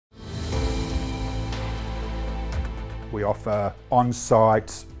We offer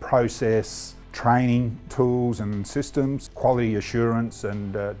on-site process training tools and systems, quality assurance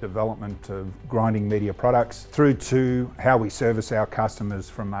and development of grinding media products, through to how we service our customers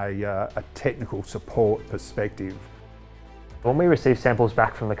from a technical support perspective. When we receive samples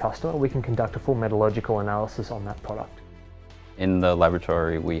back from the customer, we can conduct a full metallurgical analysis on that product. In the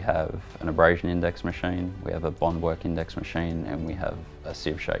laboratory we have an abrasion index machine, we have a bond work index machine, and we have a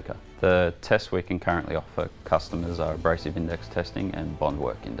sieve shaker. The tests we can currently offer customers are abrasive index testing and bond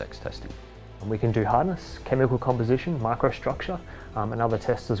work index testing. We can do hardness, chemical composition, microstructure, and other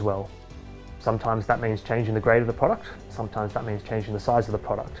tests as well. Sometimes that means changing the grade of the product, sometimes that means changing the size of the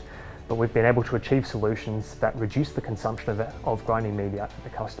product. But we've been able to achieve solutions that reduce the consumption of grinding media at the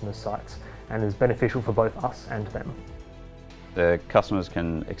customer's sites, and is beneficial for both us and them. The customers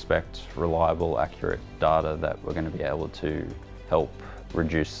can expect reliable, accurate data that we're going to be able to help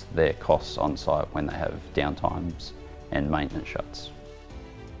reduce their costs on site when they have downtimes and maintenance shuts.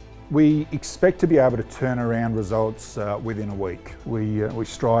 We expect to be able to turn around results within a week. We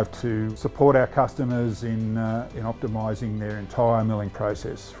strive to support our customers in optimising their entire milling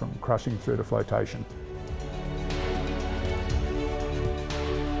process from crushing through to flotation.